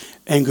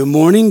And good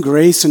morning,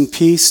 grace and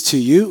peace to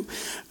you.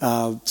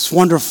 It's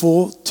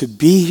wonderful to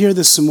be here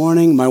this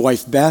morning. My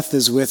wife Beth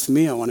is with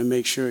me. I want to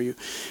make sure you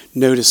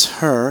notice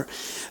her.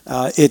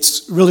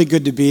 It's really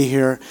good to be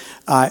here.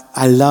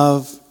 I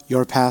love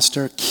your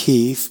pastor,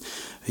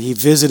 Keith. He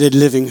visited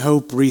Living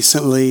Hope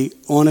recently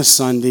on a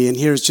Sunday, and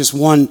here's just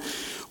one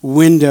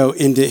window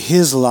into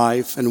his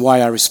life and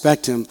why I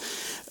respect him.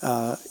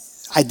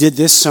 I did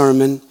this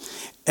sermon.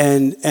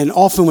 And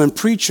often when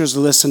preachers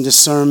listen to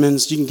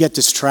sermons, you can get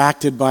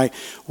distracted by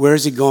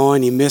where's he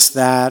going, he missed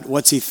that,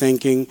 what's he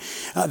thinking,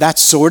 that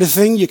sort of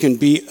thing. You can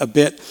be a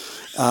bit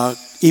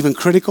even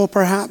critical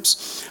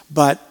perhaps.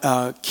 But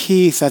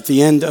Keith, at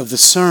the end of the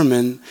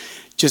sermon,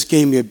 just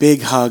gave me a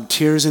big hug,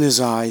 tears in his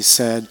eyes,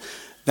 said,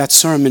 that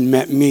sermon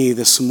met me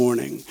this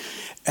morning.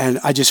 And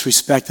I just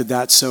respected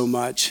that so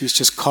much. He's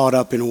just caught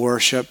up in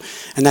worship,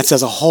 and that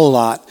says a whole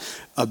lot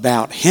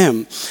about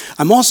him.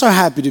 I'm also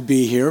happy to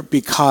be here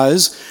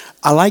because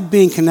I like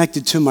being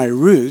connected to my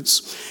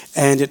roots,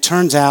 and it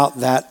turns out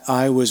that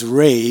I was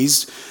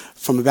raised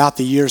from about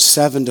the year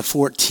 7 to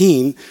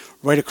 14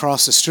 right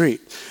across the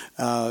street.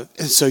 And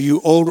so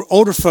you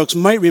older folks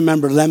might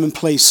remember Lemon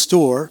Place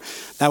Store.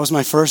 That was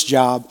my first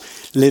job.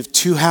 Lived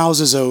 2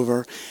 houses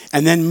over,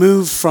 and then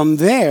moved from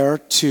there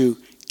to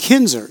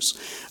Kinzer's,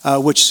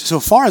 which so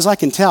far as I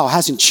can tell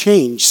hasn't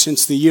changed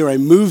since the year I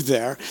moved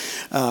there.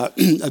 A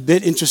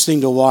bit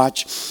interesting to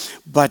watch,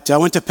 but I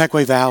went to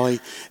Pequea Valley,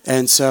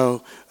 and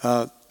so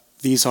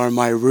these are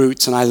my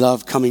roots, and I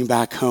love coming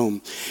back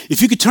home.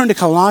 If you could turn to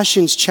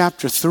Colossians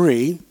chapter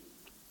 3,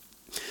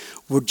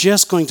 we're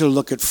just going to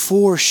look at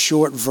 4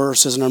 short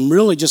verses, and I'm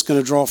really just going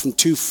to draw from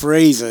 2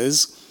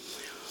 phrases.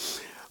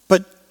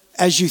 But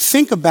as you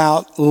think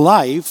about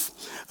life,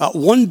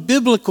 one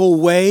biblical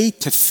way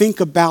to think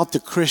about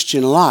the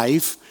Christian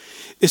life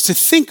is to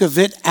think of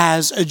it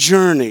as a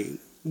journey.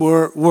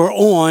 We're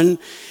on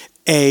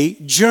a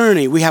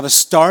journey. We have a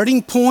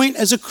starting point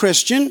as a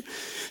Christian.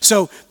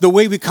 So the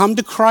way we come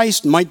to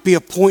Christ might be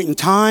a point in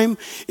time.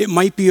 It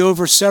might be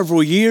over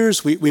several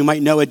years. We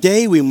might know a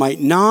day, we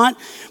might not.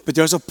 But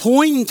there's a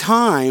point in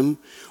time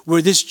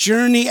where this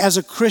journey as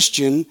a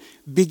Christian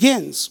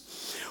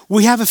begins.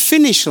 We have a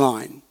finish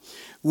line,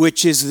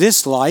 which is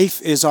this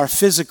life, is our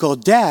physical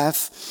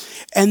death.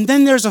 And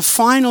then there's a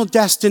final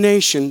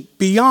destination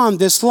beyond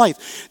this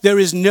life. There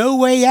is no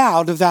way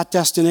out of that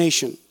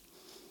destination.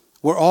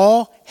 We're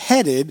all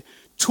headed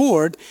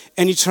toward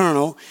an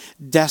eternal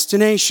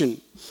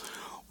destination.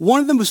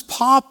 One of the most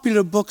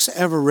popular books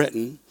ever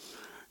written,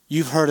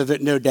 you've heard of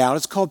it no doubt,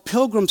 it's called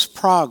Pilgrim's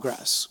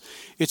Progress.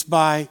 It's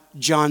by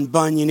John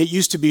Bunyan. It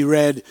used to be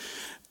read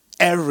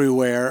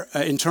everywhere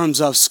in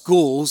terms of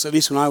schools. At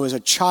least when I was a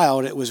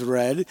child, it was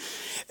read.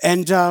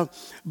 And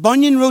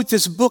Bunyan wrote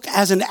this book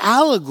as an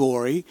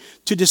allegory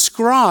to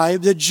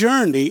describe the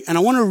journey. And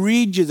I want to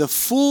read you the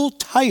full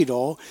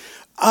title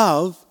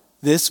of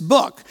this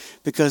book,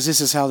 because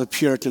this is how the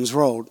Puritans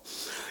rolled.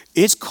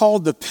 It's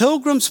called The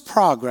Pilgrim's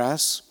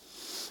Progress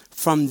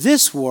from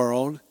This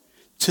World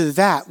to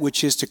That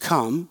Which Is to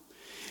Come,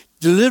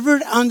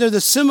 delivered under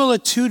the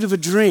similitude of a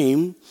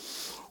dream,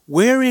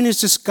 wherein is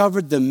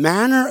discovered the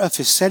manner of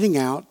his setting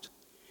out,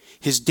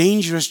 his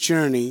dangerous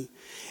journey,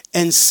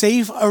 and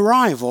safe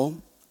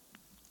arrival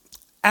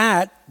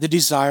at the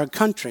desired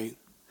country.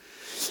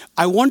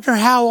 I wonder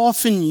how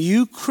often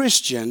you,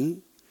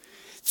 Christian,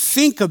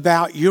 think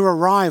about your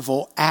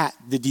arrival at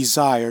the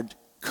desired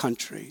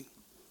country.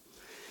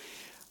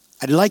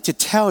 I'd like to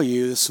tell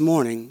you this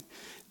morning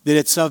that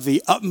it's of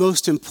the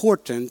utmost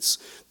importance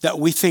that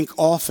we think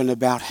often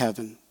about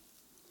heaven.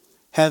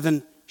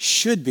 Heaven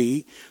should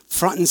be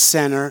front and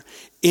center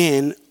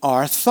in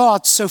our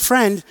thoughts. So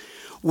friend,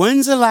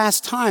 when's the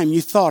last time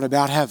you thought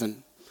about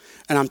heaven?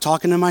 And I'm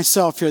talking to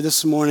myself here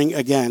this morning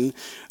again,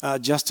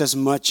 just as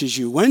much as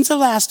you. When's the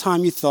last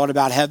time you thought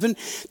about heaven?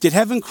 Did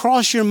heaven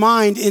cross your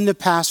mind in the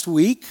past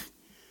week?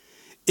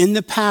 In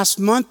the past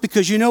month?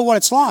 Because you know what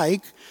it's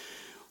like.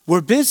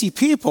 We're busy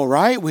people,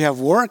 right? We have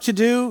work to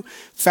do,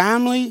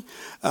 family,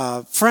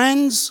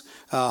 friends,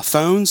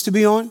 phones to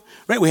be on,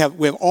 right? We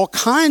have all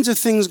kinds of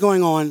things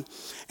going on.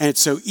 And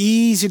it's so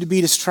easy to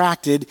be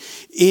distracted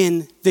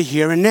in the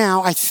here and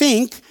now. I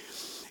think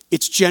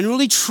it's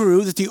generally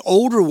true that the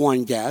older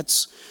one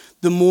gets,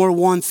 the more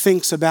one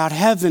thinks about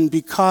heaven,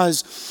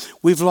 because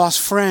we've lost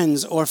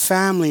friends or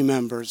family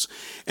members.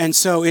 And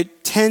so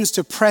it tends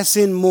to press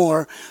in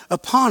more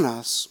upon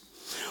us.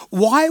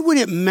 Why would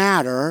it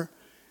matter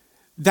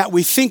that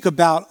we think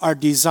about our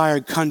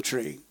desired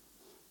country,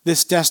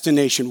 this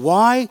destination?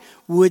 Why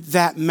would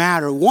that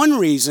matter? One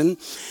reason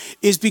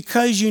is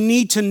because you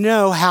need to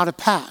know how to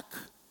pack.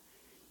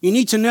 You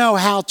need to know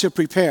how to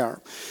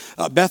prepare.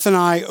 Beth and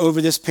I, over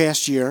this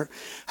past year,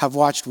 have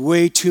watched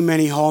way too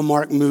many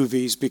Hallmark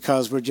movies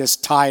because we're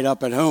just tied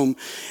up at home.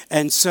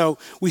 And so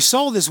we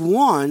saw this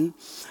one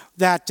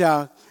that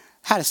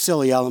had a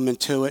silly element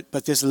to it,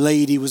 but this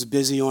lady was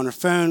busy on her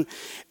phone,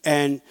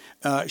 and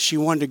she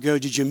wanted to go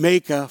to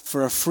Jamaica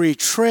for a free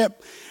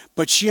trip,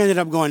 but she ended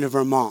up going to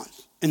Vermont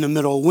in the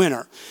middle of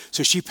winter.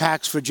 So she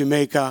packs for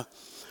Jamaica.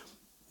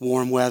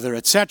 warm weather,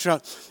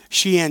 etc.,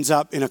 she ends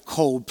up in a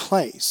cold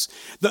place.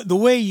 The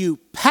way you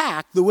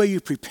pack, the way you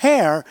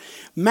prepare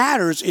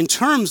matters in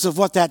terms of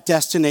what that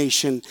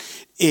destination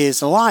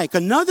is like.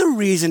 Another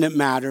reason it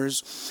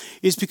matters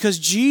is because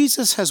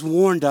Jesus has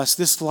warned us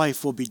this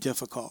life will be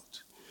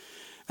difficult.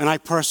 And I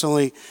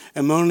personally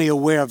am only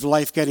aware of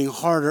life getting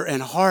harder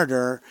and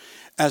harder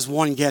as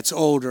one gets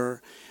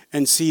older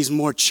and sees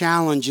more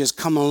challenges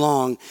come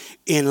along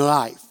in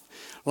life.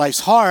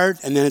 Life's hard,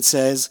 and then it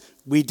says,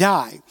 we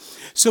die.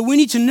 So we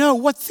need to know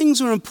what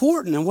things are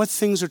important and what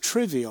things are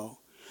trivial.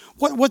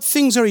 What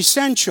things are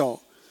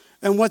essential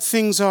and what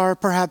things are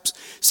perhaps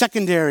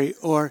secondary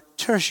or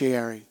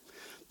tertiary.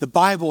 The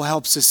Bible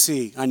helps us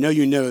see. I know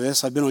you know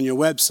this. I've been on your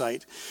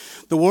website.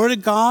 The Word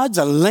of God's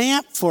a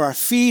lamp for our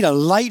feet, a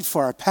light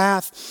for our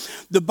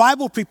path. The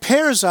Bible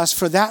prepares us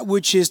for that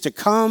which is to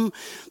come.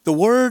 The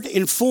Word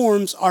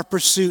informs our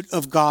pursuit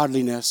of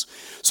godliness.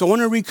 So I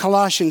want to read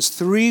Colossians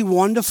 3,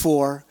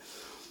 1-4.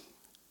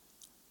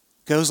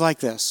 Goes like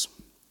this.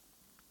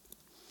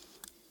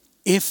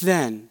 If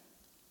then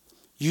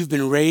you've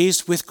been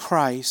raised with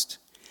Christ,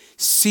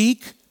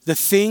 seek the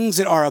things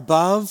that are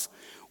above,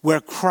 where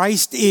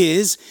Christ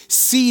is,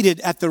 seated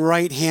at the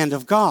right hand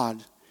of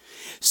God.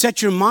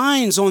 Set your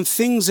minds on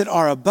things that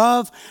are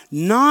above,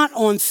 not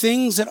on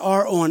things that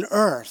are on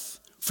earth.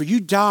 For you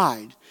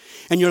died,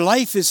 and your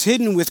life is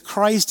hidden with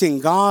Christ in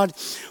God.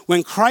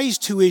 When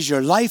Christ, who is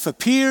your life,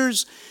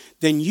 appears,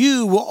 then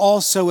you will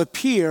also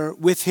appear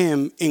with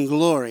him in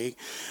glory.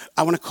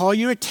 I want to call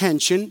your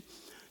attention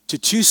to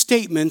two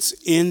statements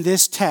in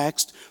this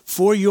text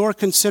for your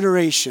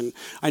consideration.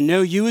 I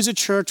know you as a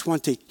church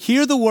want to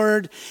hear the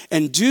word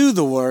and do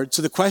the word.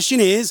 So the question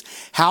is,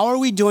 how are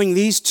we doing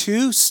these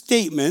two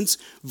statements?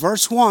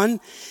 Verse 1,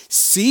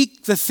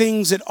 seek the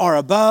things that are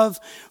above.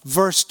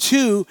 Verse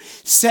 2,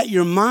 set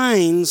your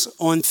minds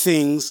on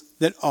things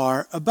that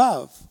are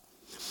above.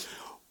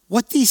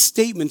 What these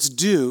statements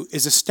do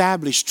is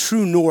establish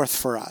true north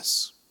for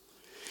us.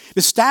 It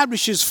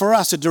establishes for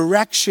us a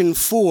direction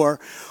for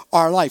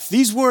our life.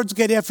 These words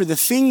get after the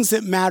things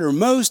that matter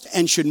most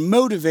and should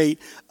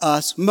motivate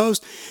us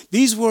most.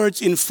 These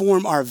words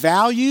inform our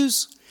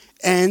values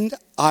and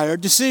our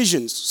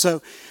decisions.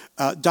 So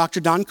Dr.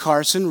 Don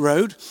Carson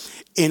wrote,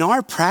 in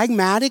our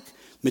pragmatic,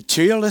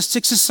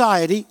 materialistic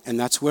society, and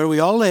that's where we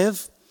all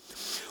live,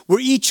 where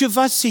each of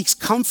us seeks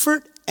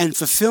comfort and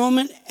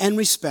fulfillment and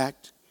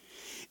respect,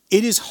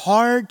 it is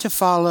hard to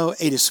follow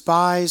a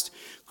despised,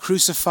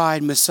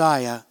 crucified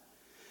Messiah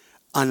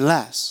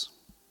unless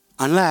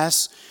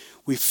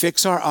we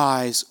fix our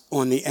eyes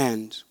on the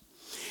end.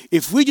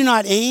 If we do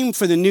not aim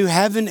for the new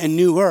heaven and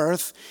new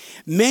earth,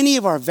 many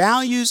of our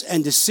values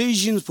and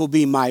decisions will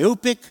be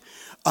myopic,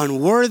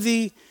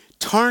 unworthy,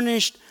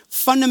 tarnished,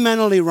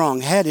 fundamentally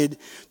wrong-headed.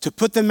 To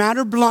put the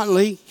matter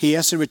bluntly, he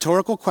asks a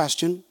rhetorical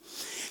question,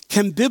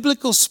 can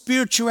biblical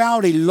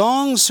spirituality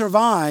long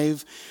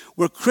survive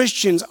where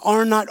Christians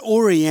are not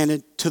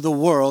oriented to the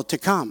world to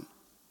come?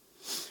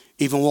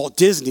 Even Walt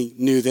Disney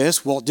knew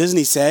this. Walt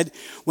Disney said,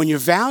 when your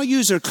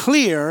values are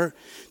clear,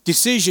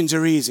 decisions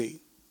are easy.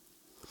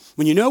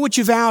 When you know what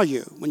you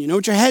value, when you know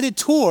what you're headed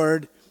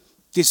toward,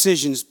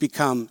 decisions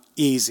become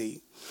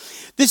easy.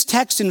 This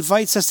text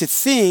invites us to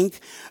think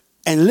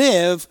and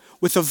live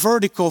with a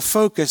vertical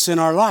focus in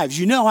our lives.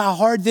 You know how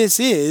hard this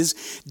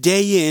is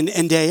day in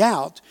and day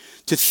out,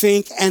 to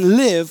think and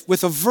live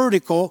with a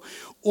vertical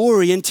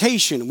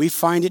orientation. We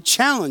find it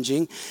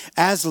challenging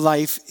as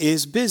life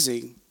is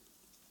busy.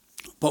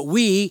 But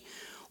we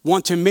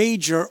want to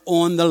major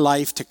on the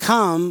life to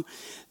come.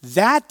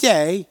 That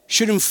day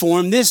should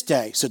inform this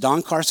day. So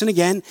Don Carson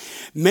again,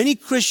 many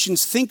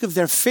Christians think of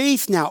their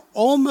faith now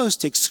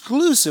almost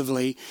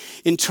exclusively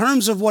in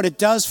terms of what it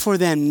does for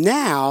them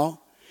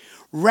now,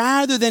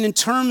 rather than in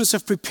terms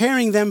of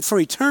preparing them for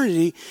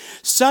eternity,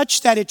 such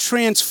that it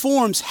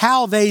transforms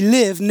how they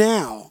live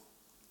now.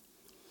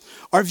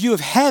 Our view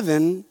of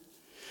heaven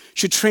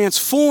should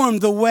transform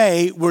the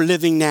way we're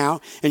living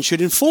now and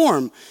should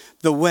inform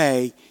the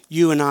way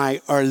you and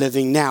I are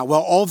living now. Well,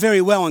 all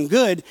very well and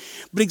good,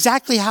 but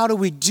exactly how do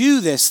we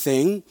do this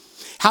thing?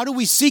 How do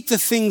we seek the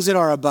things that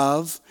are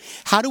above?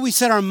 How do we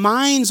set our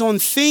minds on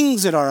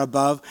things that are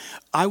above?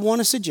 I want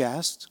to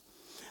suggest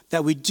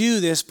that we do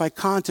this by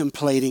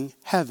contemplating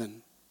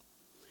heaven.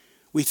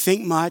 We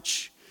think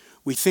much,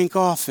 we think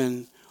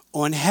often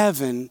on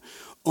heaven,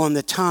 on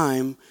the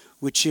time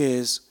which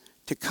is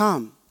to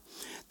come.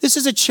 This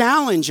is a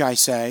challenge, I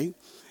say,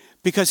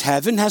 because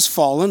heaven has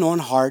fallen on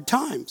hard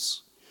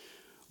times.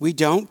 We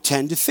don't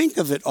tend to think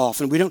of it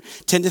often. We don't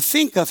tend to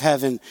think of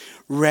heaven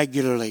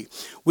regularly.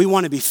 We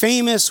want to be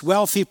famous,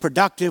 wealthy,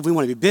 productive. We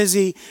want to be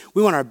busy.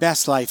 We want our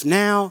best life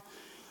now.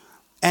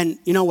 And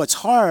you know what's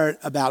hard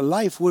about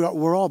life?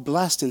 We're all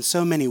blessed in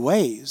so many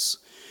ways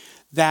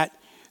that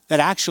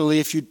actually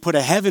if you'd put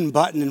a heaven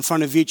button in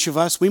front of each of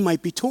us, we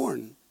might be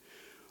torn.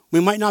 We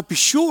might not be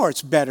sure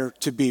it's better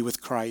to be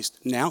with Christ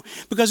now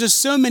because there's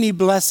so many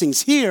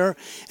blessings here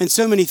and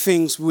so many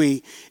things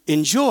we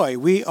enjoy.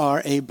 We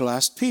are a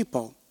blessed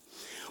people.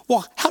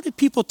 Well, how do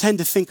people tend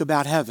to think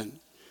about heaven?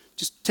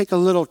 just take a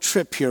little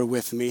trip here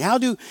with me. How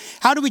do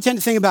we tend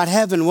to think about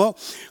heaven? Well,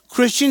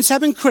 Christians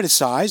have been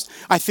criticized,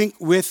 I think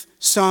with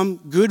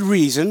some good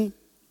reason,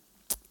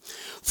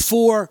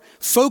 for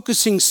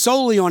focusing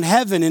solely on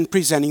heaven and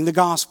presenting the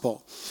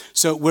gospel.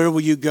 So where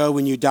will you go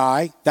when you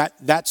die?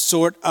 That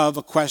sort of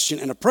a question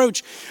and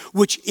approach,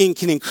 which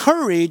can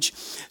encourage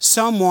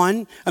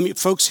someone. I mean,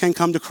 folks can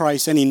come to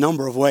Christ any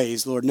number of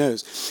ways, Lord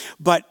knows.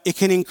 But it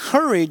can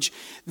encourage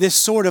this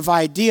sort of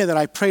idea that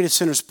I prayed a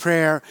sinner's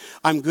prayer,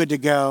 I'm good to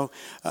go.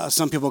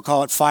 Some people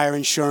call it fire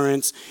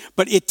insurance.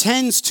 But it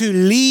tends to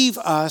leave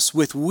us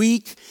with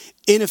weak,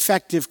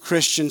 ineffective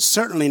Christians,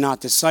 certainly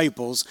not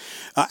disciples,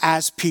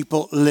 as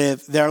people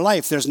live their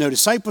life. There's no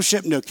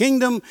discipleship, no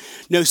kingdom,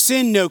 no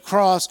sin, no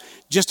cross,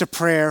 just a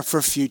prayer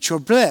for future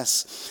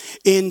bliss.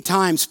 In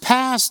times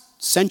past,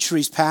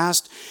 centuries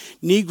past,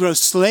 Negro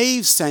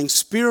slaves sang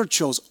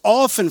spirituals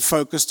often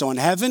focused on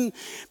heaven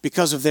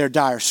because of their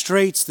dire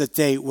straits that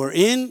they were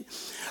in.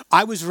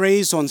 I was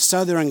raised on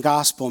Southern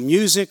gospel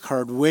music,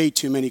 heard way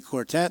too many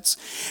quartets,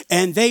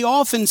 and they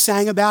often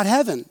sang about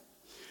heaven,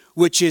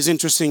 which is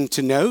interesting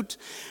to note.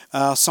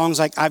 Songs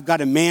like, I've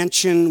got a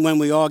mansion when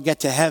we all get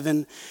to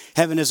heaven.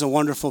 Heaven is a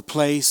wonderful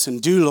place.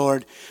 And Do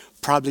Lord,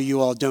 probably you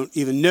all don't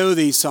even know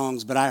these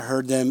songs, but I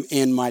heard them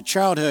in my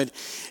childhood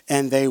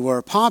and they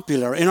were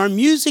popular. In our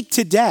music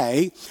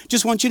today,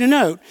 just want you to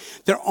note,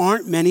 there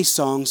aren't many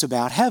songs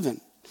about heaven.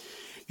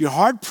 You're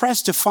hard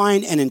pressed to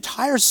find an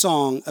entire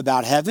song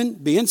about heaven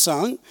being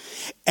sung.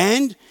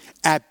 And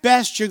at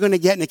best, you're going to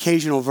get an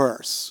occasional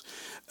verse.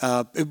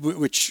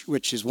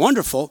 Which is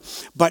wonderful,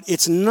 but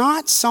it's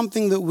not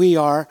something that we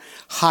are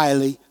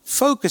highly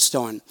focused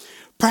on.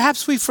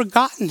 Perhaps we've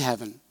forgotten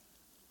heaven,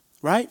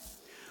 right?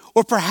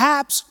 Or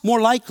perhaps,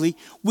 more likely,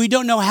 we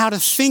don't know how to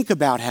think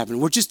about heaven.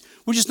 We're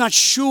just not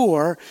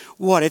sure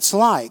what it's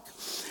like.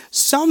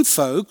 Some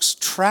folks,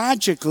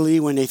 tragically,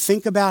 when they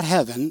think about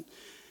heaven,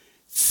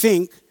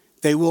 think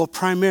they will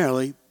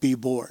primarily be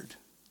bored.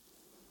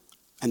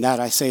 And that,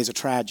 I say, is a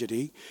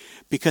tragedy,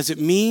 because it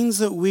means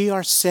that we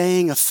are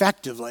saying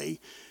effectively,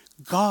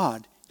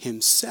 God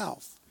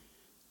himself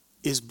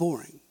is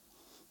boring.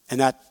 And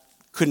that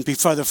couldn't be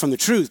further from the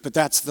truth, but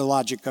that's the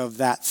logic of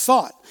that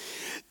thought.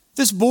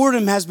 This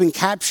boredom has been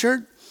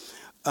captured,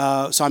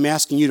 so I'm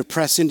asking you to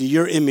press into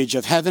your image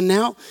of heaven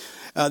now.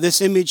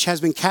 This image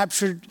has been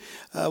captured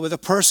with a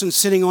person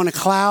sitting on a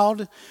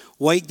cloud,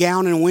 white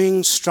gown and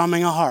wings,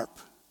 strumming a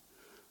harp,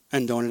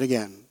 and doing it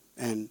again,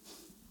 and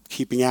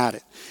keeping at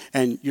it.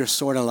 And you're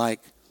sort of like,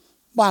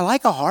 well, I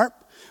like a harp,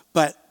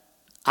 but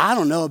I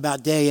don't know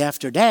about day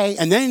after day.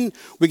 And then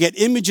we get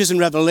images in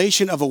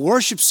Revelation of a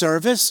worship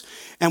service,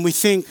 and we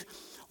think,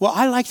 well,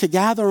 I like to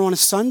gather on a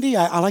Sunday.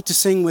 I like to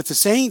sing with the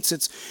saints.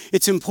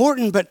 It's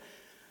important, but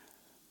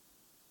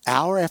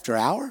hour after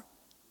hour,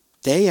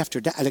 day after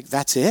day,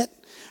 that's it.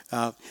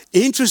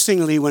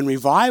 Interestingly, when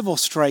revival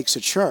strikes a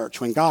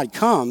church, when God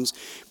comes,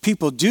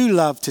 people do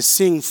love to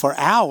sing for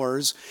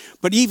hours,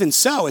 but even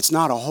so, it's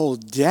not a whole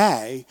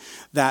day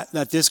that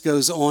this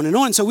goes on and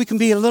on. So we can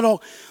be a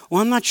little,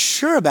 well, I'm not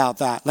sure about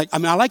that.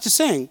 I like to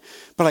sing,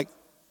 but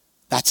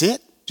that's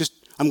it? Just,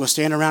 I'm going to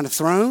stand around a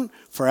throne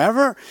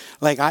forever?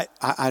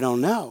 I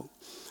don't know.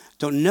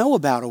 Don't know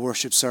about a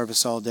worship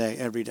service all day,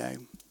 every day.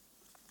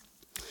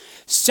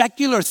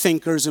 Secular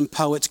thinkers and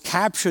poets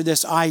capture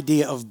this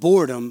idea of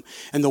boredom,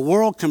 and the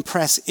world can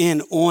press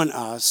in on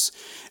us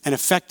and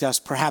affect us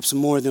perhaps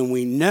more than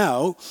we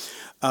know.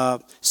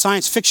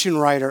 Science fiction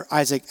writer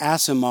Isaac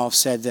Asimov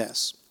said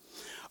this: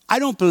 I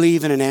don't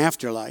believe in an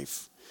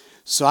afterlife,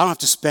 so I don't have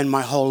to spend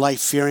my whole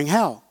life fearing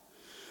hell,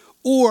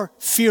 or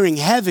fearing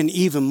heaven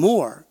even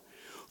more.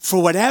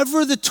 For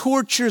whatever the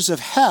tortures of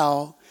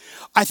hell,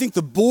 I think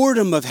the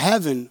boredom of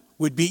heaven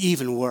would be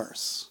even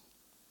worse.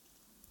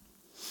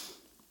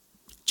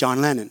 John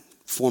Lennon,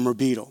 former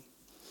Beatle,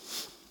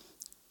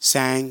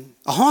 sang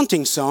a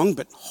haunting song,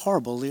 but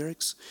horrible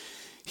lyrics.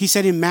 He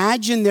said,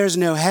 imagine there's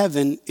no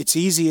heaven, it's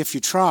easy if you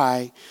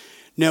try.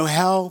 No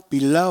hell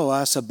below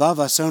us, above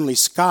us only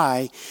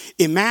sky.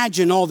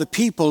 Imagine all the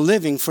people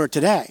living for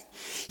today.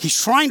 He's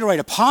trying to write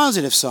a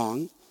positive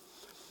song,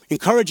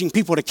 encouraging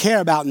people to care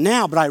about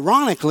now, but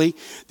ironically,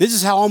 this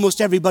is how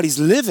almost everybody's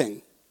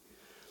living.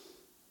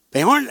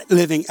 They aren't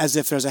living as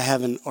if there's a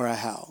heaven or a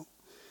hell.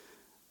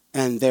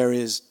 And there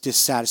is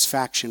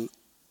dissatisfaction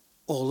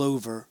all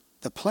over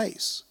the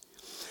place.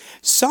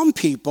 Some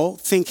people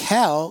think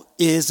hell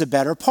is a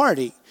better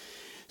party.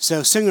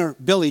 So singer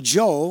Billy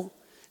Joel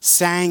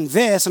sang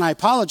this, and I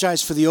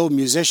apologize for the old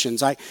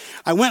musicians. I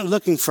went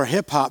looking for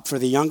hip-hop for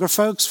the younger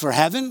folks, for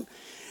heaven,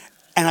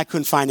 and I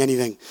couldn't find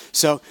anything.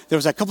 So there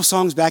was a couple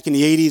songs back in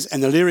the 80s,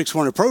 and the lyrics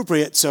weren't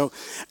appropriate, so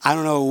I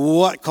don't know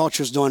what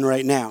culture's doing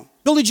right now.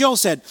 Billy Joel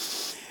said,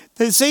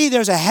 they say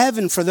there's a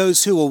heaven for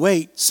those who will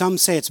wait. Some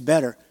say it's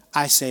better.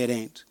 I say it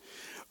ain't.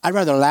 I'd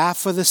rather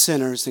laugh with the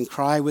sinners than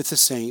cry with the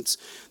saints.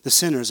 The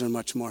sinners are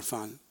much more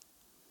fun.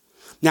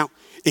 Now,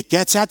 it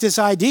gets at this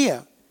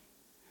idea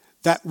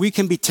that we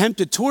can be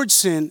tempted towards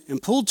sin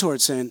and pulled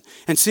towards sin,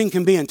 and sin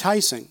can be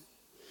enticing.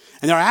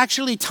 And there are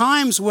actually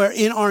times where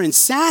in our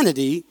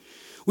insanity,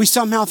 We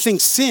somehow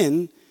think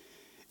sin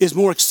is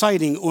more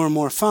exciting or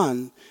more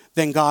fun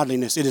than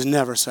godliness. It is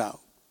never so.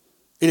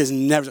 It is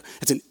never.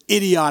 It's an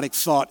idiotic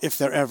thought if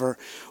there ever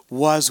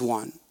was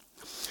one.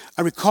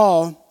 I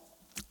recall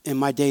in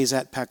my days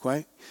at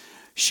Pequea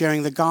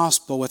sharing the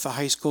gospel with a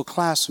high school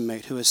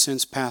classmate who has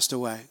since passed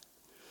away.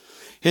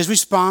 His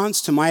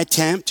response to my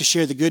attempt to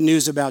share the good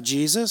news about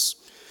Jesus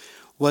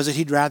was that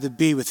he'd rather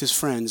be with his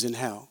friends in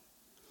hell.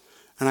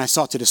 And I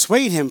sought to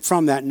dissuade him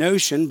from that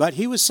notion, but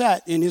he was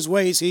set in his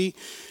ways. He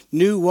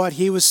knew what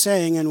he was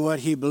saying and what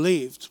he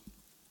believed.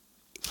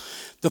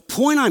 The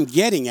point I'm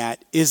getting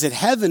at is that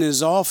heaven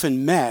is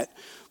often met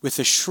with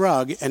a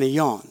shrug and a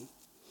yawn.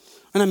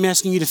 And I'm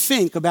asking you to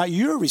think about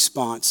your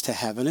response to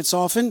heaven. It's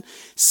often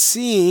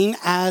seen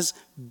as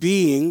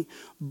being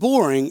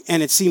boring,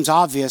 and it seems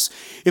obvious.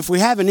 If we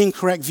have an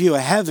incorrect view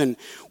of heaven,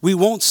 we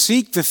won't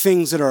seek the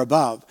things that are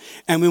above,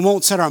 and we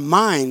won't set our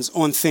minds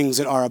on things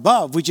that are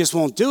above. We just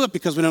won't do it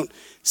because we don't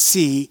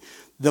see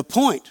the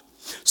point.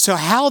 So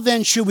how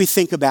then should we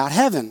think about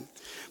heaven?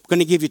 I'm going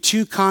to give you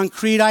two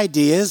concrete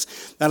ideas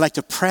that I'd like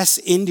to press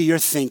into your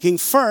thinking.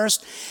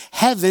 First,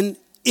 heaven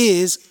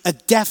is a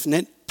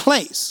definite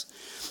place.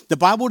 The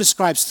Bible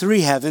describes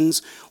three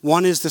heavens.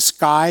 One is the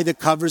sky that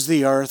covers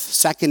the earth.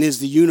 Second is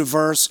the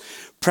universe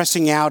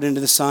pressing out into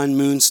the sun,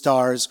 moon,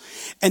 stars.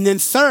 And then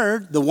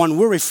third, the one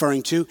we're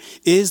referring to,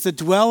 is the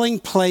dwelling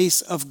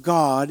place of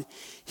God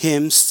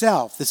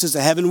himself. This is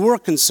the heaven we're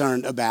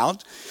concerned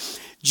about.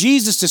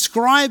 Jesus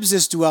describes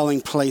this dwelling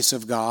place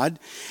of God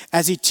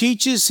as he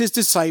teaches his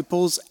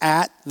disciples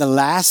at the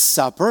Last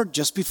Supper,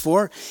 just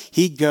before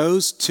he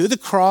goes to the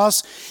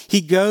cross. He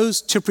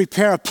goes to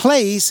prepare a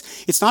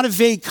place. It's not a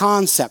vague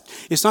concept.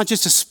 It's not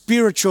just a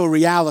spiritual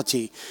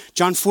reality.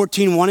 John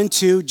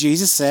 14:1-2,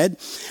 Jesus said,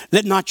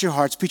 "Let not your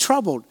hearts be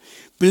troubled.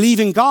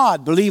 Believe in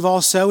God, believe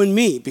also in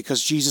me,"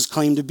 because Jesus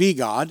claimed to be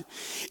God.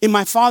 "In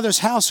my Father's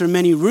house are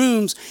many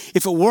rooms.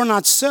 If it were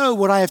not so,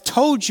 would I have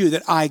told you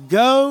that I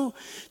go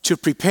to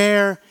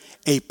prepare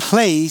a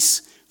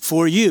place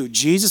for you?"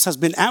 Jesus has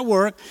been at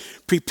work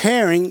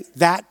preparing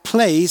that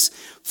place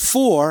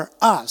for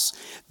us.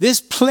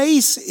 This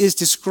place is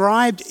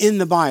described in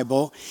the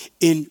Bible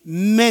in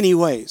many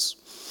ways.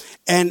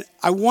 And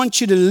I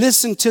want you to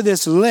listen to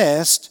this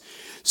list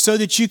so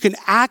that you can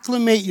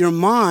acclimate your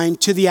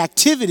mind to the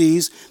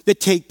activities that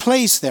take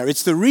place there.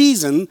 It's the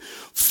reason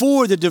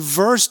for the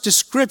diverse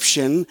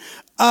description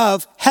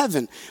of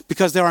heaven,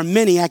 because there are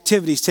many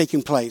activities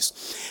taking place.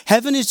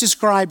 Heaven is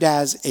described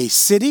as a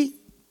city,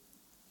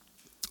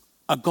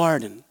 a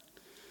garden,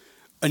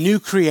 a new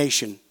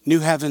creation, new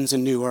heavens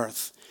and new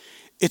earth.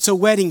 It's a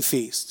wedding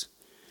feast.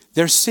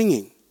 They're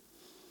singing.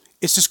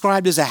 It's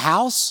described as a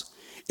house.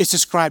 It's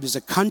described as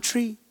a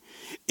country.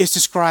 It's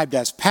described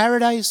as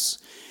paradise.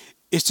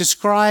 It's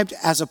described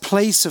as a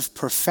place of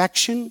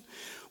perfection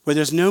where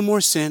there's no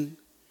more sin,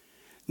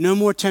 no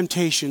more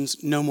temptations,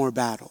 no more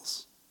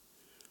battles.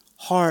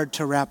 Hard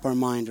to wrap our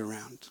mind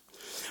around.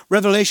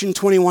 Revelation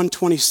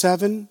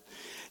 21:27,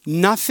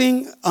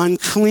 "Nothing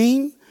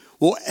unclean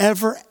will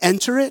ever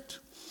enter it,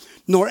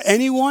 nor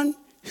anyone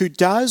who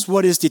does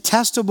what is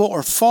detestable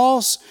or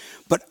false,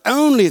 but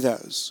only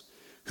those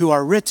who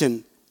are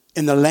written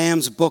in the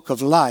Lamb's book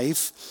of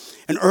life."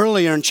 And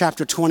earlier in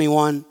chapter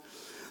 21,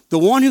 "The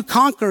one who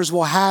conquers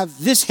will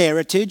have this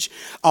heritage.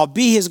 I'll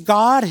be his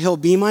God, he'll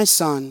be my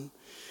son.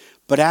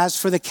 But as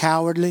for the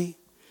cowardly,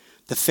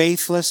 the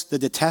faithless, the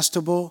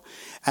detestable,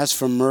 as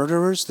for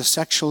murderers, the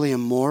sexually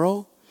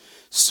immoral,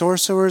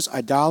 sorcerers,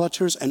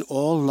 idolaters, and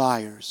all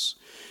liars,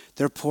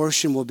 their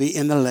portion will be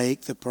in the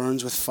lake that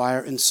burns with fire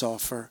and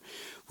sulfur,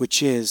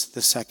 which is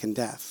the second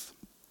death."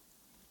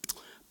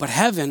 But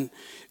heaven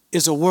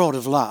is a world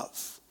of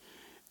love.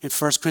 In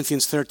 1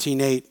 Corinthians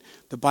 13:8,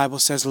 the Bible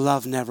says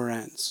love never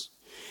ends.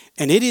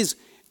 And it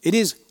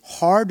is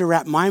hard to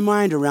wrap my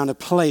mind around a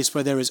place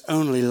where there is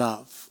only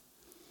love.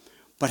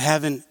 But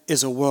heaven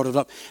is a world of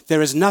love.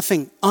 There is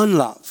nothing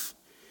unlove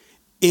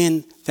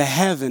in the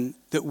heaven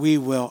that we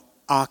will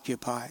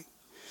occupy.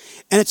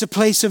 And it's a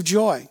place of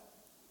joy.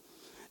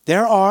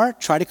 There are,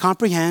 try to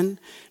comprehend,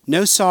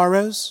 no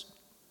sorrows,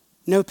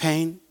 no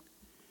pain,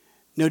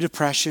 no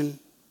depression,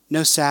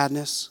 no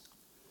sadness,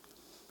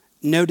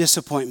 no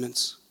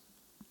disappointments,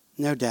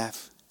 no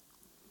death.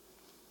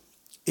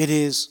 It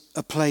is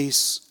a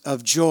place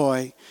of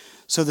joy.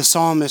 So the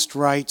psalmist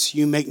writes,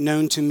 "You make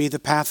known to me the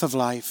path of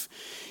life.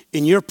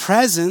 In your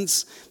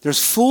presence, there's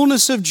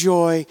fullness of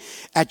joy.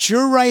 At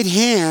your right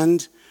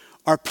hand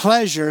are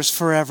pleasures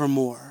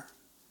forevermore."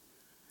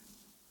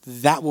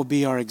 That will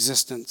be our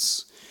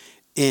existence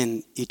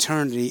in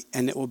eternity,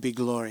 and it will be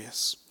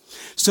glorious.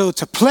 So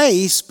it's a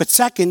place, but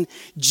second,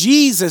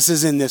 Jesus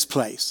is in this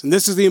place. And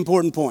this is the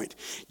important point.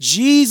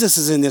 Jesus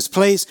is in this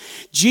place.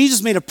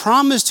 Jesus made a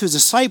promise to his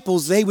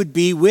disciples they would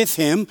be with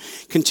him,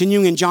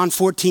 continuing in John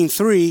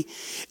 14:3.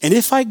 "And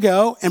if I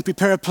go and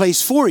prepare a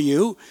place for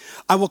you,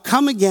 I will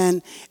come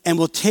again and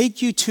will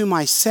take you to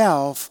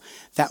myself,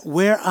 that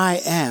where I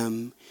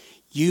am,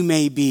 you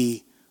may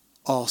be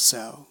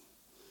also."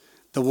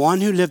 The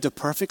one who lived a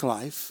perfect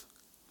life,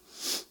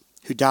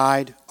 who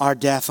died our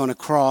death on a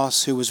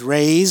cross, who was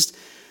raised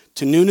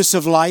to newness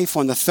of life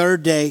on the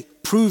third day,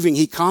 proving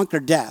he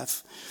conquered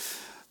death.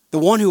 The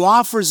one who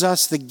offers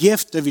us the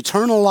gift of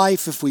eternal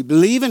life if we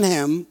believe in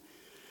him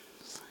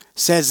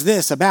says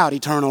this about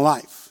eternal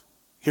life.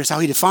 Here's how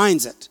he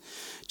defines it.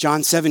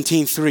 John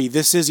 17:3,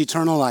 this is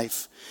eternal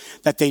life,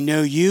 that they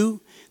know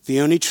you, the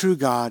only true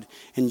God,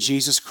 and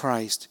Jesus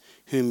Christ,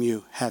 whom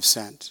you have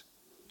sent.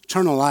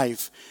 Eternal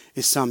life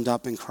is summed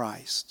up in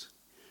Christ.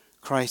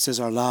 Christ is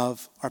our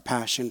love, our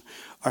passion,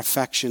 our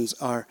affections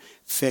are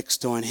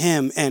fixed on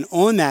him. And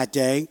on that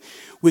day,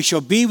 we shall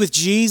be with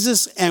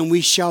Jesus and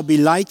we shall be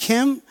like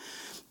him.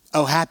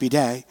 Oh, happy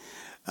day.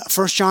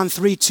 1 John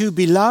 3:2,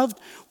 beloved,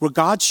 we're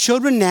God's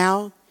children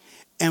now,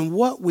 and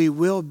what we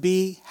will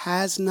be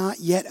has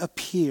not yet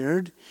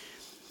appeared.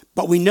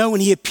 But we know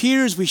when he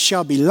appears, we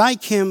shall be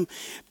like him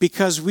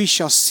because we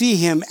shall see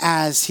him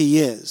as he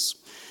is.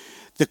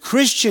 The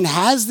Christian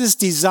has this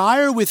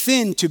desire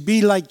within to be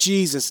like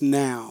Jesus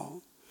now.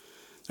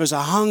 There's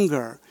a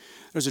hunger,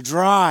 there's a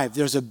drive,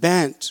 there's a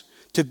bent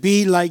to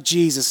be like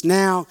Jesus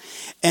now.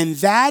 And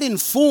that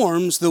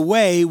informs the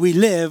way we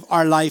live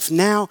our life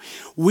now.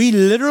 We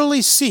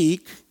literally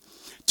seek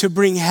to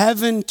bring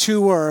heaven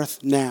to earth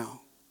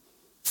now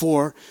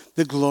for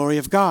the glory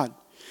of God.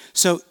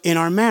 So in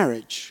our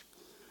marriage,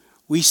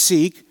 we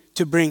seek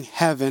to bring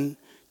heaven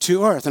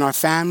to earth. In our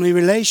family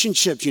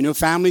relationships, you know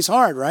family's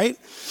hard, right?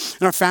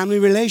 In our family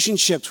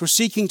relationships, we're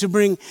seeking to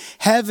bring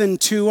heaven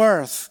to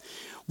earth.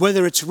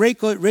 Whether it's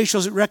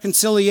racial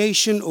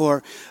reconciliation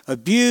or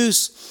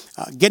abuse,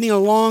 getting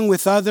along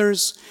with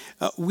others,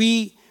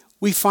 we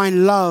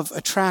find love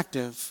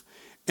attractive,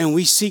 and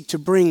we seek to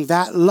bring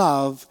that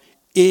love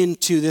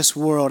into this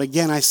world.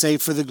 Again, I say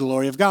for the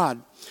glory of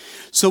God.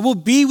 So we'll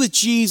be with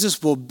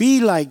Jesus, we'll be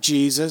like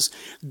Jesus.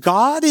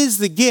 God is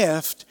the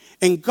gift,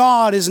 and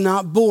God is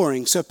not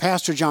boring. So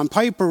Pastor John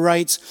Piper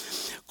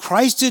writes,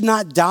 Christ did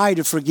not die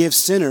to forgive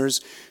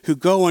sinners who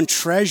go on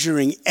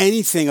treasuring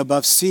anything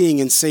above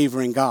seeing and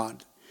savoring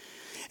God.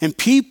 And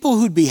people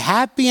who'd be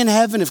happy in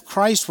heaven if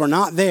Christ were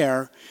not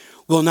there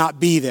will not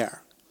be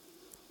there.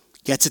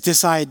 Gets at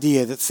this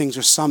idea that things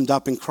are summed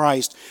up in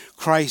Christ.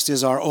 Christ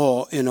is our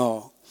all in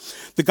all.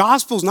 The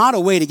gospel is not a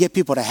way to get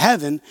people to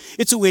heaven.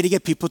 It's a way to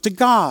get people to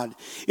God.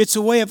 It's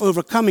a way of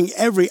overcoming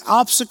every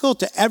obstacle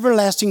to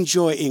everlasting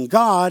joy in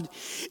God.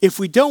 If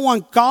we don't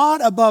want God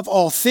above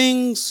all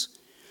things,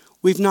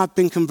 we've not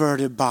been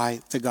converted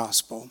by the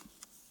gospel.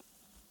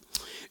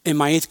 In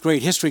my 8th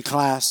grade history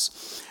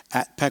class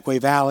at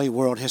Pequea Valley,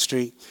 World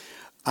History,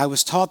 I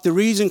was taught the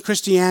reason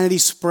Christianity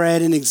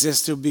spread and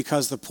existed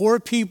because the poor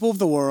people of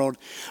the world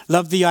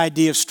loved the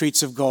idea of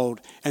streets of gold,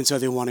 and so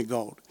they wanted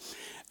gold.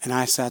 And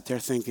I sat there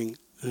thinking,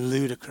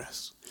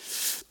 ludicrous.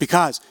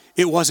 Because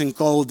it wasn't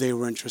gold they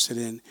were interested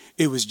in.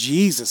 It was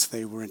Jesus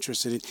they were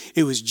interested in.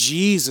 It was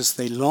Jesus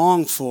they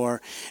longed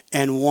for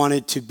and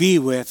wanted to be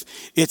with.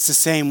 It's the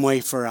same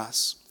way for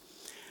us.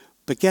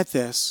 But get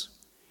this,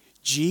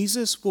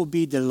 Jesus will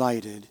be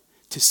delighted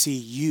to see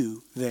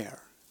you there.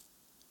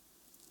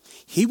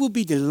 He will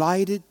be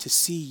delighted to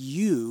see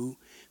you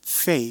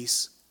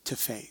face to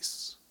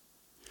face.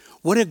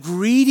 What a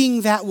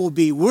greeting that will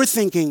be. We're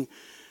thinking,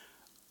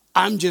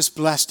 I'm just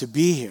blessed to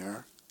be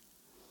here.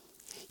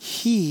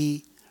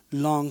 He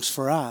longs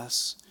for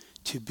us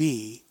to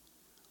be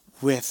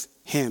with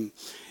him.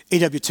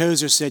 A.W.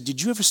 Tozer said,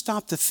 did you ever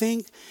stop to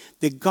think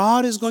that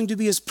God is going to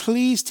be as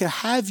pleased to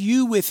have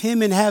you with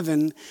him in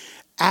heaven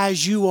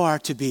as you are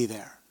to be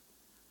there?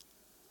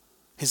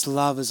 His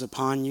love is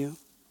upon you,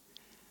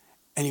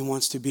 and he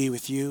wants to be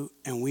with you,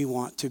 and we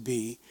want to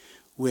be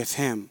with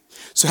him.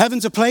 So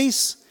heaven's a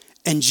place,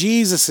 and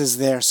Jesus is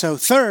there. So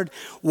third,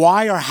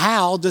 why or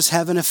how does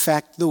heaven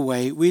affect the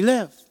way we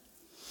live?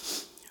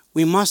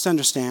 We must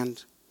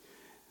understand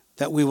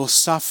that we will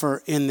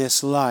suffer in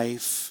this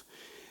life,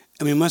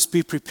 and we must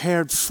be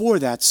prepared for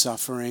that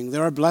suffering.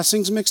 There are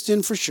blessings mixed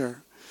in for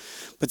sure,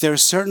 but there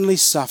is certainly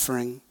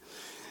suffering.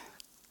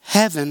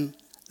 Heaven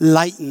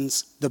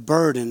lightens the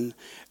burden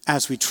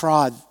as we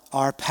trod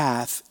our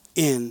path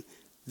in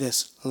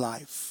this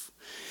life.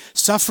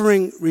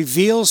 Suffering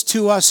reveals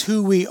to us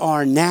who we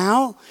are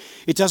now.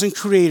 It doesn't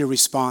create a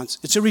response.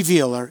 It's a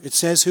revealer. It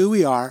says who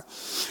we are.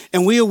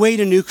 And we await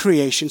a new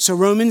creation. So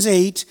Romans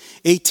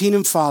 8:18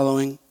 and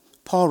following,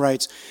 Paul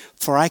writes,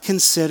 for I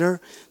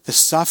consider the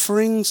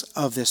sufferings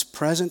of this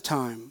present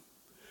time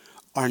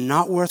are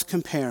not worth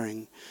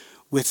comparing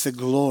with the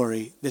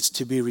glory that's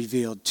to be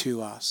revealed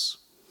to us.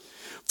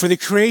 For the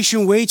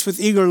creation waits with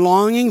eager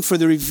longing for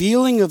the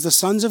revealing of the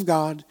sons of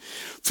God.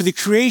 For the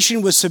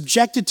creation was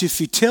subjected to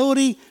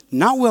futility,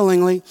 not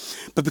willingly,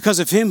 but because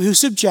of him who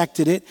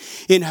subjected it,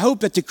 in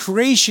hope that the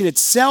creation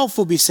itself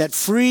will be set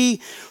free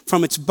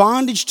from its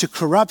bondage to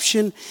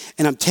corruption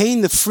and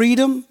obtain the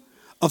freedom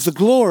of the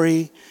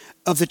glory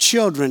of the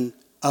children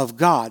of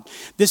God.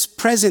 This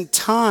present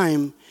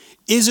time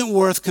isn't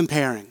worth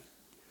comparing.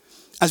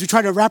 as we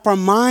try to wrap our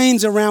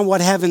minds around what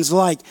heaven's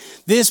like,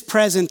 this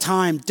present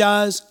time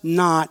does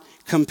not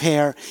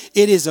compare.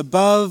 It is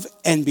above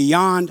and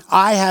beyond.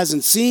 Eye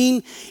hasn't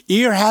seen,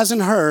 ear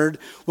hasn't heard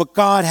what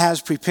God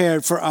has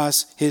prepared for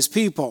us, his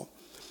people.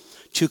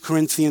 2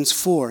 Corinthians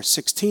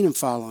 4:16 and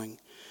following.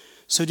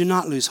 So do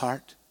not lose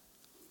heart.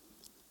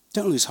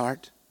 Don't lose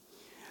heart.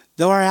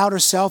 Though our outer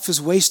self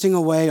is wasting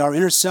away, our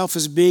inner self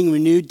is being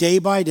renewed day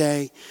by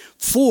day.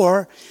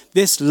 For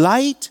this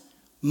light,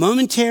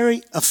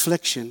 momentary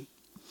affliction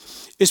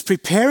is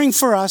preparing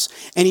for us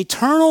an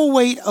eternal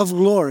weight of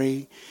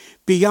glory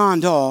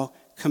beyond all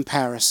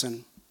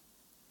comparison.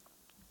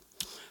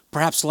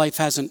 Perhaps life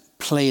hasn't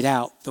played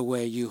out the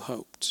way you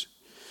hoped.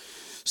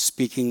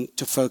 Speaking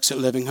to folks at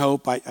Living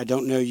Hope, I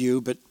don't know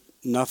you, but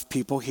enough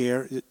people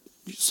here.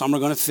 Some are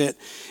going to fit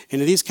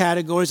into these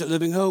categories. At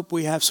Living Hope,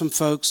 we have some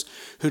folks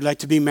who'd like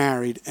to be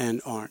married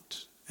and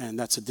aren't, and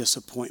that's a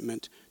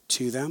disappointment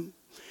to them.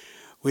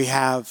 We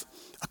have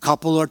a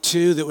couple or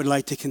two that would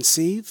like to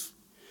conceive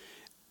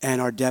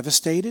and are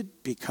devastated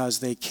because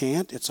they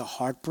can't. It's a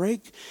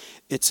heartbreak.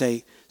 It's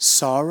a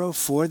sorrow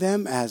for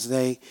them as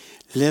they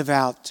live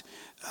out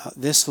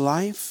this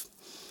life.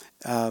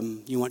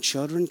 You want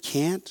children?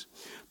 Can't.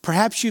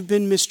 Perhaps you've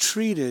been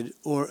mistreated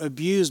or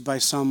abused by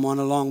someone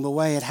along the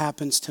way. It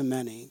happens to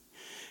many,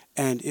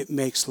 and it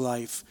makes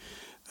life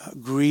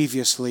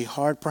grievously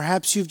hard.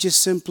 Perhaps you've just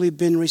simply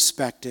been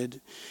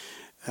respected.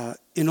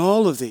 In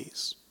all of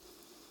these,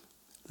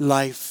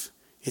 life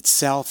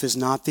itself is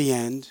not the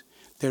end.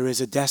 There is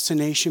a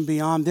destination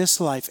beyond this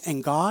life,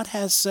 and God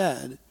has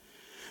said,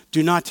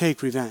 do not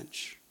take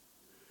revenge.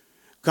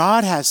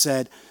 God has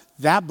said,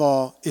 that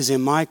ball is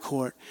in my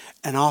court,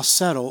 and I'll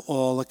settle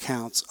all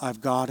accounts.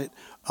 I've got it.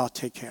 I'll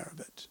take care of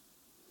it.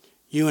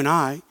 You and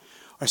I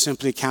are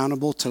simply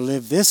accountable to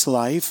live this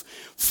life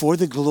for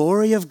the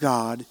glory of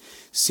God,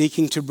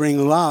 seeking to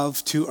bring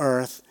love to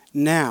earth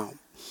now.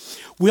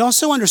 We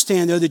also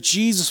understand, though, that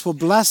Jesus will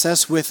bless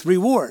us with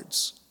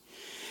rewards.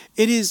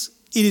 It is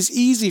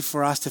easy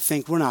for us to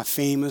think we're not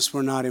famous,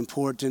 we're not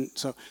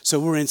important, so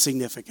we're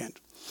insignificant.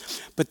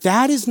 But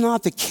that is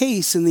not the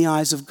case in the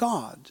eyes of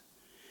God.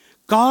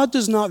 God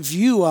does not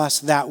view us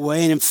that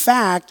way. And in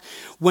fact,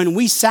 when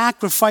we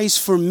sacrifice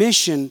for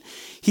mission,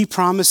 he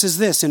promises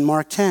this in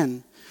Mark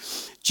 10.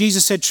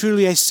 Jesus said,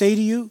 truly I say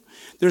to you,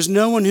 there's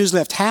no one who's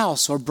left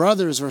house or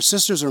brothers or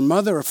sisters or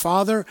mother or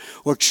father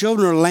or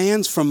children or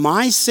lands for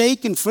my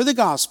sake and for the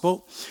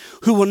gospel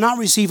who will not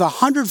receive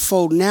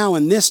 100-fold now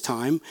in this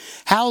time,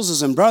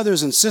 houses and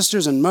brothers and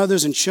sisters and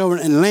mothers and children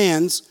and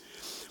lands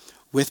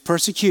with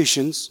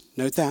persecutions,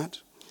 note that,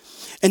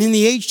 and in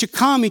the age to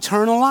come,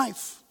 eternal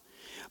life.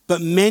 But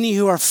many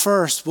who are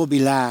first will be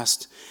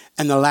last,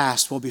 and the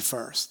last will be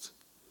first.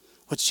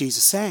 What's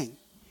Jesus saying?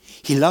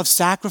 He loves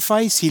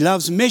sacrifice, he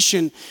loves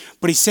mission,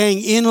 but he's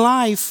saying in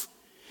life,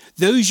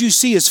 those you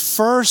see as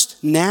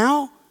first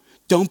now,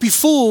 don't be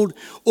fooled.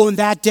 On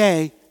that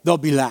day, they'll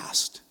be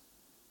last.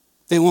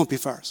 They won't be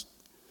first.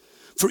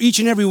 For each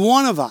and every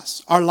one of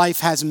us, our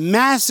life has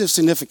massive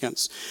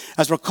significance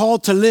as we're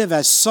called to live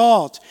as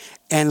salt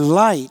and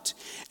light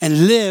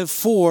and live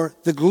for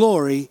the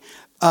glory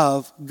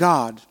of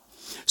God.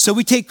 So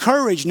we take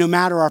courage no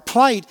matter our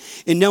plight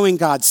in knowing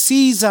God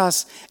sees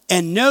us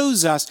and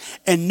knows us.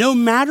 And no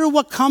matter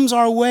what comes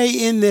our way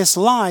in this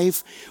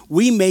life,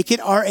 we make it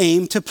our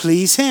aim to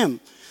please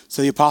him.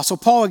 So the Apostle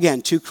Paul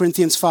again, 2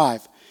 Corinthians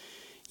 5.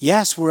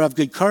 Yes, we're of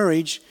good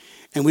courage,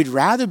 and we'd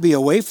rather be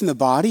away from the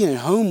body and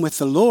at home with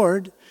the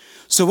Lord.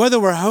 So whether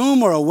we're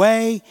home or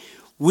away,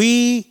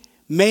 we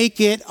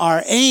make it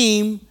our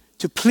aim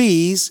to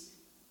please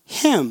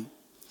him.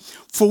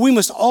 For we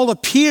must all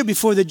appear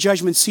before the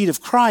judgment seat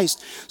of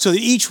Christ, so that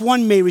each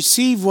one may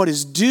receive what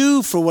is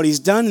due for what he's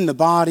done in the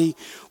body,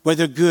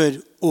 whether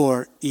good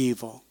or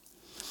evil.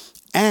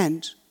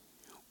 And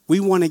we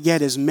want to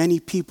get as many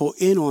people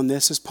in on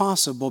this as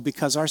possible,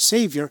 because our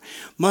Savior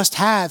must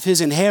have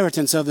his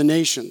inheritance of the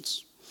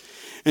nations.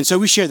 And so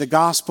we share the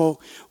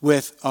gospel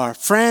with our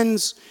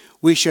friends.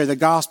 We share the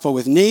gospel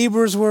with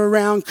neighbors we're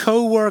around,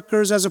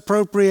 co-workers as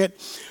appropriate.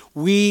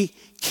 We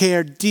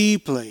care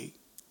deeply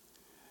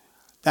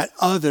that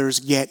others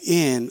get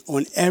in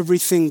on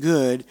everything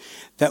good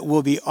that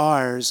will be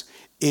ours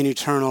in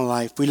eternal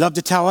life. We love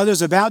to tell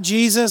others about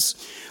Jesus.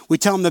 We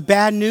tell them the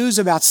bad news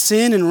about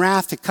sin and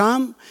wrath to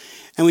come.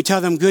 And we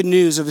tell them good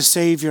news of a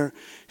Savior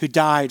who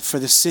died for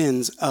the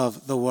sins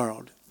of the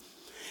world.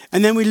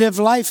 And then we live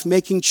life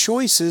making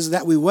choices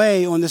that we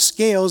weigh on the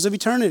scales of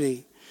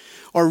eternity.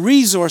 Our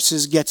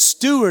resources get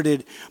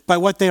stewarded by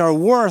what they are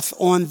worth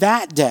on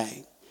that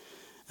day.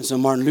 And so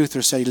Martin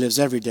Luther said he lives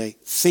every day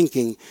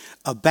thinking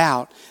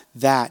about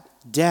that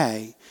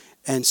day.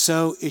 And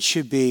so it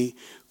should be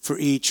for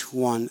each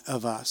one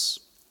of us.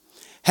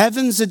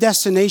 Heaven's the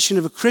destination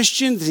of a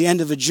Christian, the end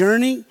of a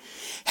journey.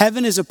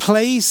 Heaven is a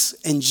place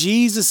and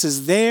Jesus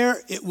is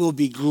there. It will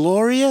be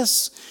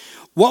glorious.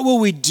 What will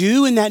we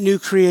do in that new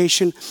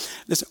creation?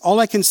 Listen,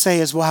 all I can say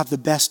is we'll have the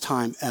best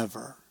time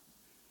ever.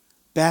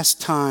 Best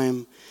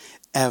time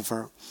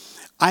ever.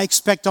 I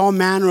expect all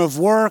manner of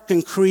work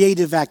and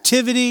creative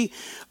activity.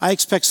 I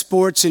expect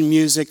sports and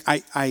music.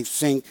 I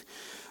think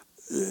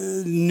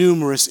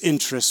numerous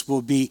interests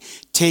will be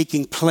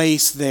taking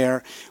place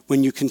there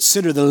when you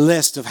consider the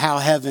list of how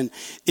heaven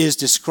is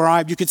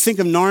described. You could think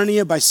of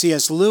Narnia by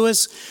C.S.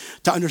 Lewis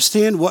to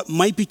understand what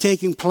might be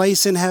taking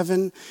place in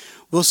heaven.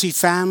 We'll see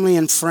family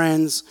and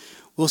friends.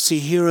 We'll see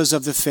heroes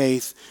of the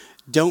faith.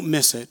 Don't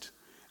miss it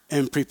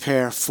and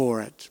prepare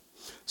for it.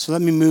 So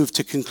let me move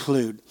to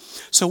conclude.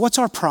 So what's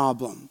our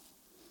problem?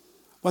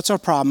 What's our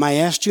problem? I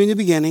asked you in the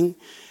beginning,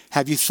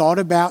 have you thought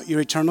about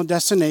your eternal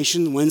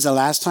destination? When's the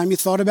last time you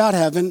thought about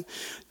heaven?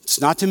 It's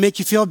not to make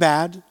you feel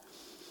bad.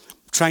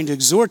 I'm trying to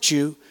exhort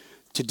you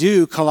to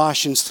do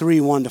Colossians 3,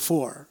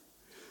 1-4,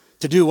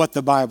 to do what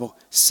the Bible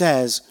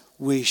says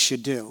we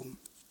should do.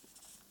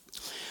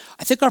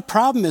 I think our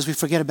problem is we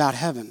forget about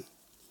heaven.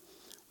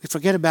 We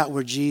forget about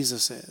where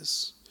Jesus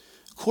is.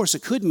 Of course,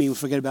 it could mean we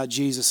forget about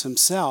Jesus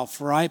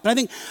himself, right? But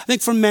I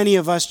think for many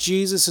of us,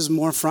 Jesus is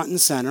more front and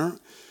center.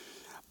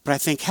 But I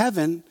think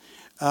heaven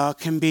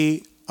can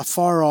be a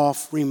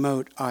far-off,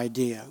 remote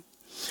idea.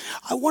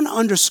 I want to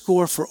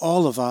underscore for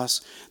all of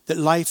us that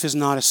life is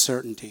not a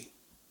certainty.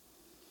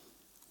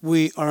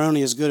 We are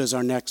only as good as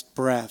our next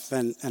breath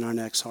and our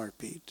next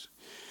heartbeat.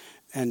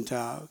 And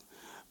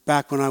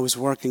back when I was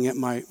working at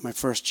my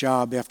first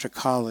job after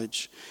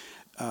college,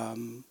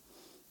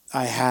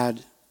 I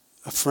had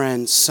a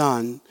friend's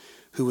son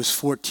who was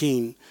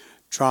 14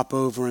 drop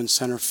over in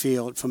center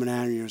field from an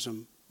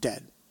aneurysm,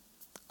 dead,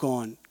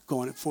 gone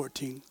at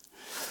 14.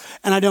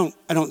 And I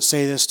don't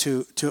say this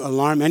to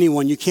alarm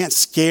anyone. You can't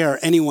scare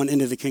anyone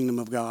into the kingdom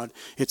of God.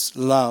 It's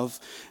love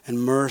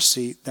and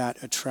mercy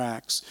that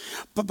attracts.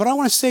 But I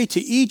want to say to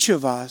each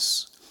of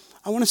us,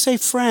 I want to say,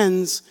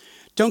 friends,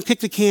 don't kick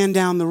the can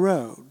down the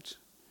road.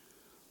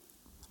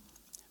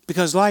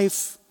 Because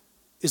life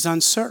is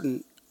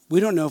uncertain. We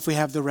don't know if we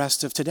have the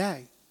rest of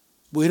today.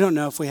 We don't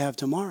know if we have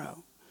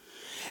tomorrow.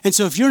 And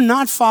so if you're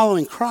not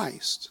following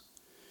Christ,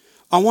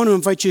 I want to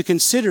invite you to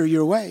consider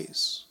your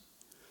ways.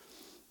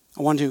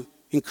 I want to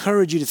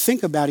encourage you to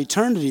think about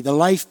eternity, the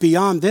life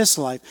beyond this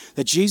life,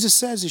 that Jesus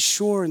says is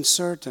sure and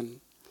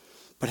certain.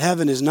 But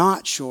heaven is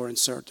not sure and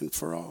certain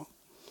for all.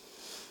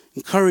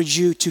 Encourage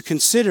you to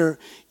consider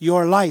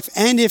your life.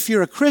 And if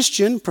you're a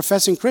Christian,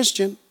 professing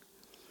Christian,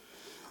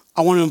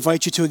 I want to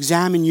invite you to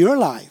examine your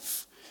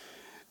life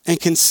and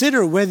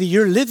consider whether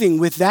you're living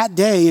with that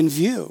day in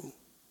view.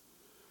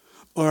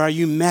 Or are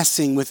you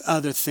messing with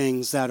other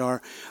things that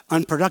are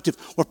unproductive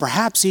or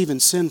perhaps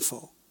even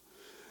sinful,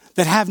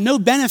 that have no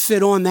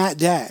benefit on that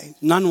day,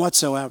 none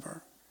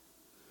whatsoever?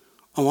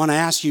 I want to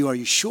ask you, are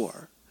you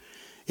sure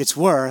it's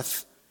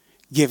worth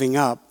giving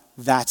up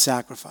that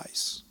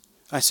sacrifice?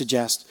 I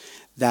suggest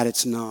that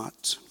it's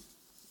not.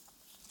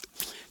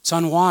 It's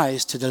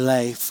unwise to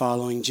delay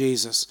following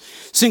Jesus.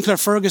 Sinclair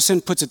Ferguson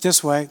puts it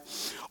this way: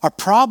 our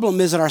problem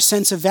is that our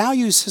sense of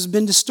values has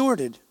been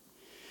distorted.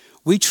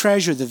 We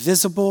treasure the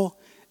visible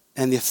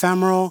and the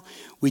ephemeral.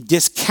 We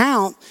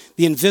discount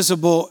the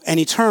invisible and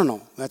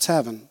eternal. That's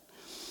heaven.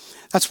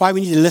 That's why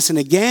we need to listen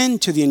again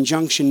to the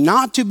injunction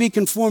not to be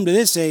conformed to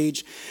this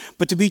age,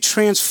 but to be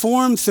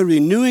transformed through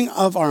renewing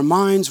of our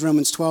minds,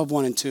 Romans 12,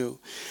 1 and 2.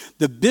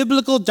 The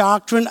biblical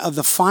doctrine of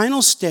the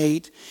final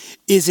state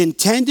is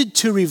intended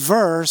to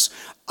reverse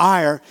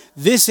our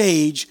this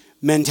age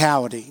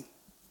mentality.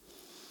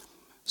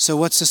 So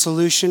what's the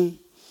solution?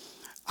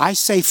 I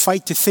say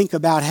fight to think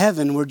about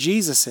heaven where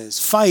Jesus is.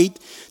 Fight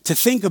to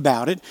think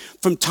about it.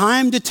 From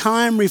time to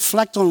time,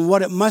 reflect on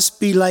what it must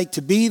be like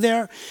to be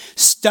there.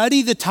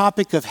 Study the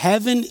topic of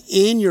heaven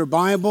in your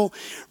Bible.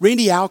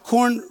 Randy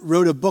Alcorn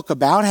wrote a book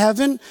about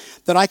heaven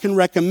that I can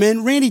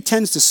recommend. Randy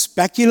tends to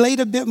speculate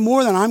a bit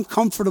more than I'm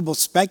comfortable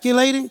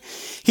speculating.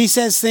 He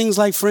says things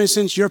like, for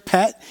instance, your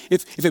pet,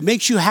 if it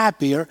makes you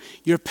happier,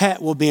 your pet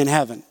will be in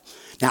heaven.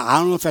 Now, I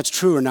don't know if that's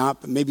true or not,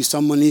 but maybe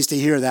someone needs to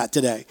hear that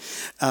today.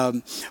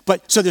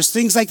 But so there's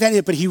things like that in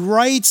it. But he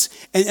writes,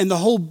 and the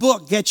whole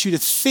book gets you to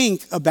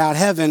think about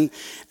heaven.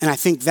 And I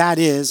think that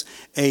is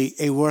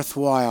a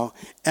worthwhile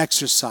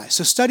exercise.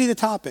 So study the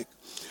topic.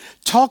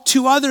 Talk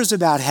to others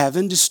about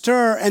heaven to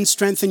stir and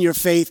strengthen your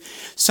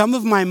faith. Some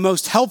of my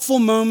most helpful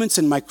moments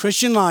in my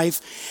Christian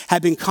life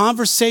have been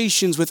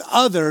conversations with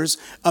others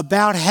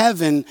about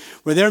heaven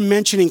where they're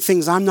mentioning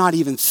things I'm not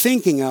even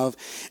thinking of,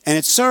 and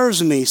it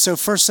serves me. So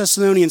 1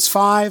 Thessalonians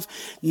 5,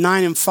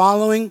 9 and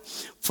following,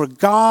 for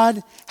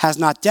God has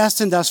not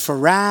destined us for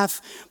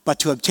wrath, but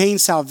to obtain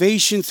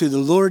salvation through the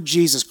Lord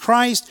Jesus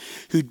Christ,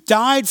 who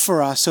died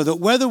for us so that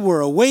whether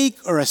we're awake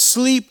or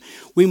asleep,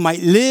 we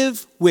might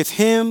live with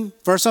him.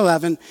 Verse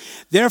 11,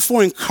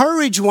 therefore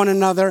encourage one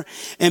another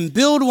and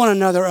build one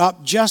another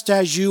up just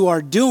as you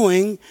are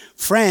doing.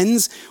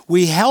 Friends,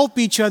 we help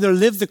each other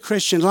live the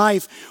Christian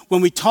life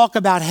when we talk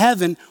about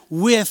heaven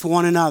with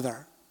one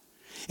another.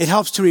 It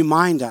helps to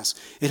remind us,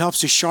 it helps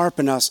to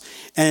sharpen us,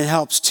 and it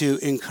helps to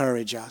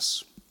encourage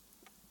us.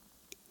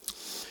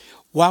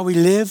 While we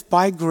live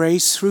by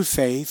grace through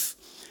faith,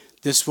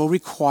 this will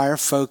require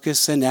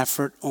focus and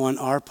effort on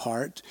our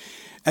part.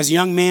 As a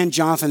young man,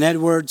 Jonathan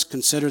Edwards,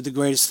 considered the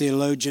greatest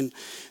theologian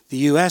the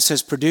U.S.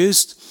 has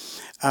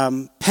produced,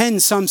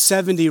 penned some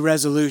 70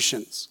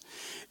 resolutions.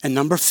 And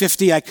number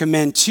 50, I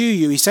commend to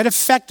you. He said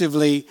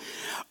effectively,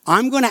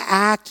 I'm going to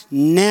act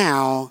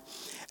now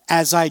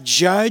as I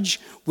judge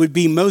would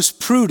be most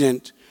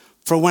prudent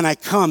for when I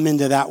come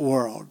into that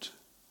world.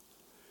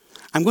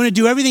 I'm going to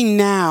do everything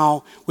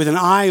now with an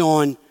eye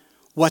on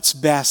what's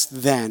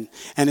best then.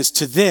 And it's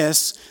to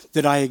this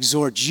that I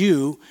exhort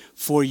you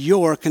for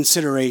your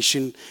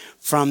consideration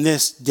from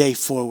this day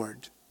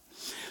forward.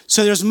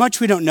 So there's much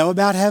we don't know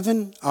about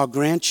heaven, I'll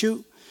grant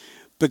you,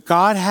 but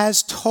God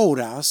has told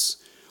us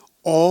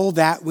all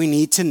that we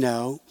need to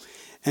know.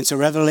 And so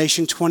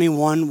Revelation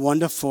 21,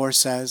 1-4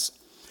 says,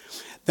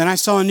 Then I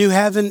saw a new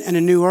heaven and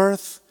a new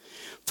earth,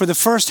 for the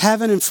first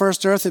heaven and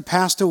first earth had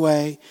passed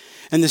away,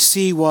 and the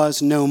sea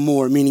was no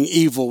more, meaning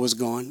evil was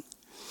gone.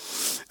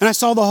 And I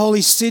saw the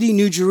holy city,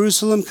 New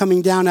Jerusalem,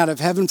 coming down out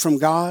of heaven from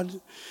God,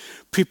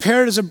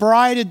 prepared as a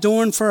bride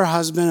adorned for her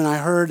husband. And I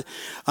heard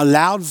a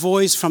loud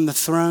voice from the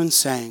throne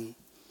saying,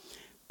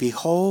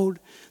 Behold,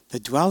 the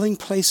dwelling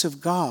place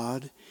of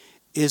God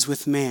is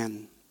with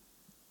man.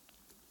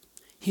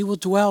 He will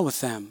dwell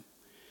with them,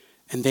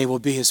 and they will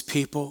be his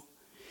people,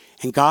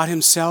 and God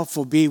himself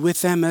will be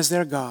with them as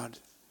their God.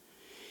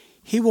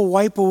 He will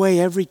wipe away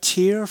every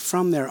tear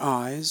from their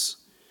eyes.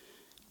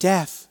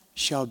 Death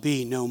shall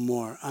be no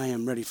more. I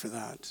am ready for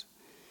that.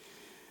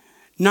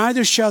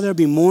 Neither shall there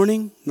be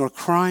mourning, nor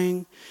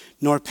crying,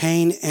 nor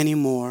pain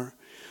anymore,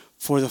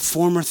 for the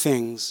former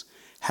things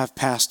have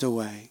passed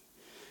away.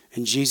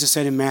 And Jesus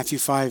said in Matthew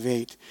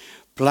 5:8,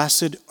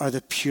 Blessed are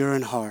the pure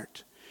in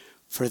heart,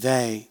 for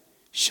they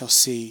shall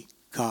see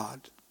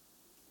God.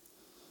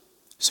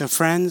 So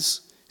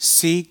friends,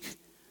 seek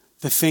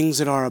the things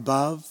that are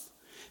above.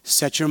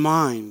 Set your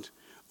mind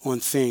on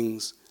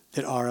things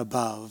that are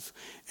above,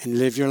 and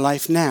live your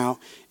life now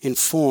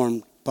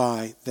informed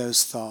by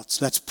those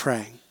thoughts. Let's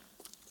pray.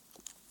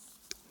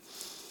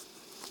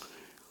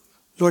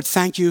 Lord,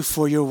 thank you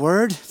for your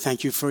word.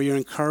 Thank you for your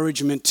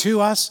encouragement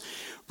to us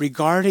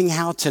regarding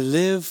how to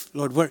live.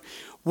 Lord,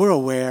 we're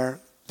aware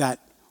that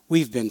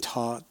we've been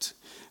taught.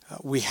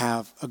 We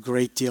have a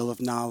great deal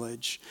of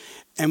knowledge.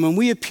 And when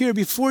we appear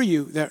before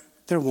you,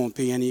 there won't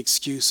be any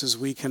excuses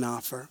we can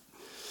offer.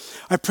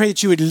 I pray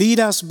that you would lead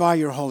us by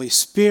your Holy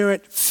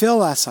Spirit.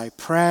 Fill us, I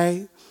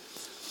pray.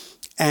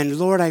 And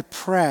Lord, I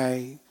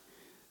pray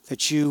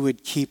that you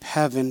would keep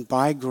heaven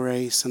by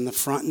grace in the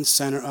front and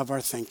center of our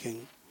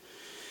thinking.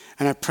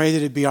 And I pray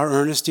that it be our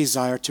earnest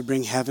desire to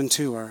bring heaven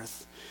to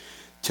earth,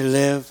 to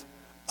live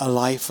a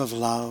life of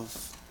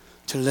love,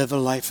 to live a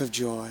life of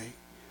joy,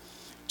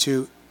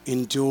 to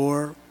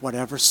endure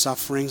whatever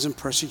sufferings and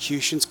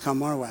persecutions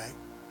come our way,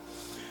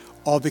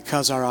 all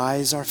because our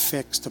eyes are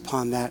fixed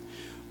upon that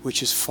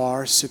which is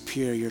far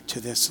superior to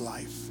this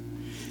life.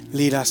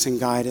 Lead us and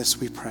guide us,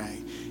 we pray.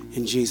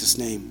 In Jesus'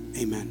 name,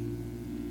 amen.